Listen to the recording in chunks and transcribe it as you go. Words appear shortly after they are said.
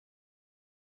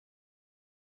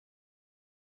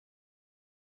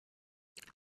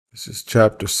This is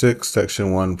Chapter 6,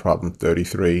 Section 1, Problem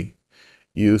 33.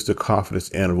 Use the confidence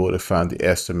interval to find the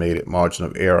estimated margin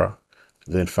of error,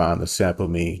 then find the sample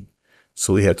mean.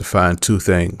 So we have to find two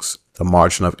things, the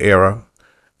margin of error,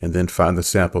 and then find the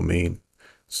sample mean.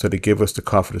 So to give us the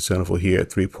confidence interval here,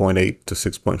 3.8 to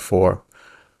 6.4,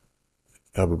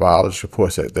 our biologist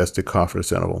reports that that's the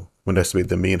confidence interval when estimating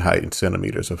the mean height in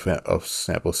centimeters of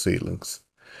sample seedlings.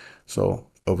 So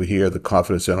over here, the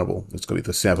confidence interval is going to be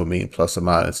the sample mean plus or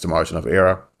minus the margin of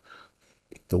error.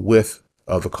 The width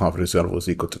of the confidence interval is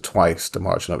equal to twice the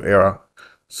margin of error.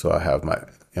 So I have my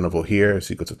interval here is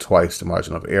equal to twice the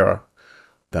margin of error.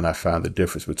 Then I find the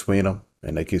difference between them,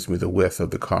 and that gives me the width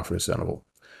of the confidence interval.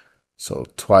 So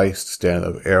twice the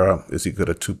standard of error is equal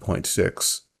to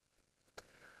 2.6.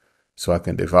 So I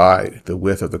can divide the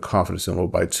width of the confidence interval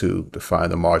by 2 to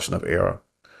find the margin of error.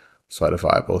 So I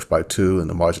divide both by 2, and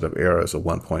the margin of error is a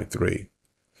 1.3.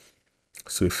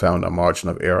 So we found our margin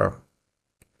of error.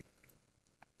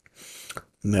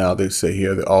 Now they say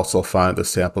here they also find the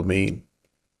sample mean.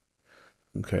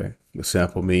 Okay, the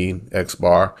sample mean, X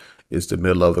bar, is the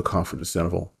middle of the confidence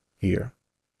interval here.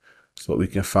 So we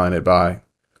can find it by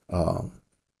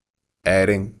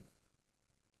adding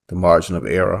the margin of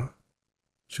error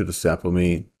to the sample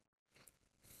mean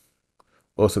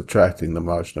or subtracting the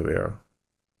margin of error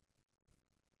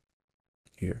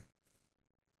here.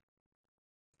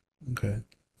 Okay.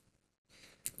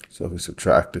 So if we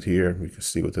subtract it here, we can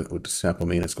see what the sample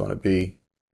mean is going to be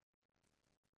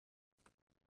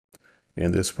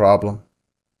in this problem.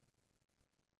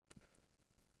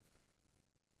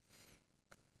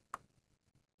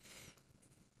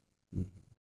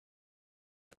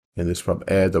 In this problem,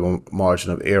 add the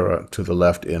margin of error to the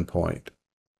left endpoint.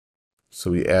 So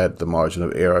we add the margin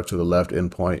of error to the left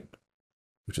endpoint,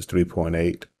 which is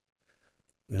 3.8,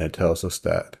 and it tells us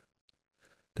that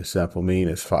the sample mean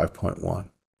is 5.1.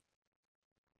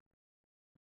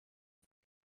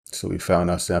 So we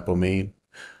found our sample mean.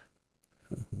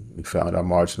 We found our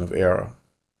margin of error.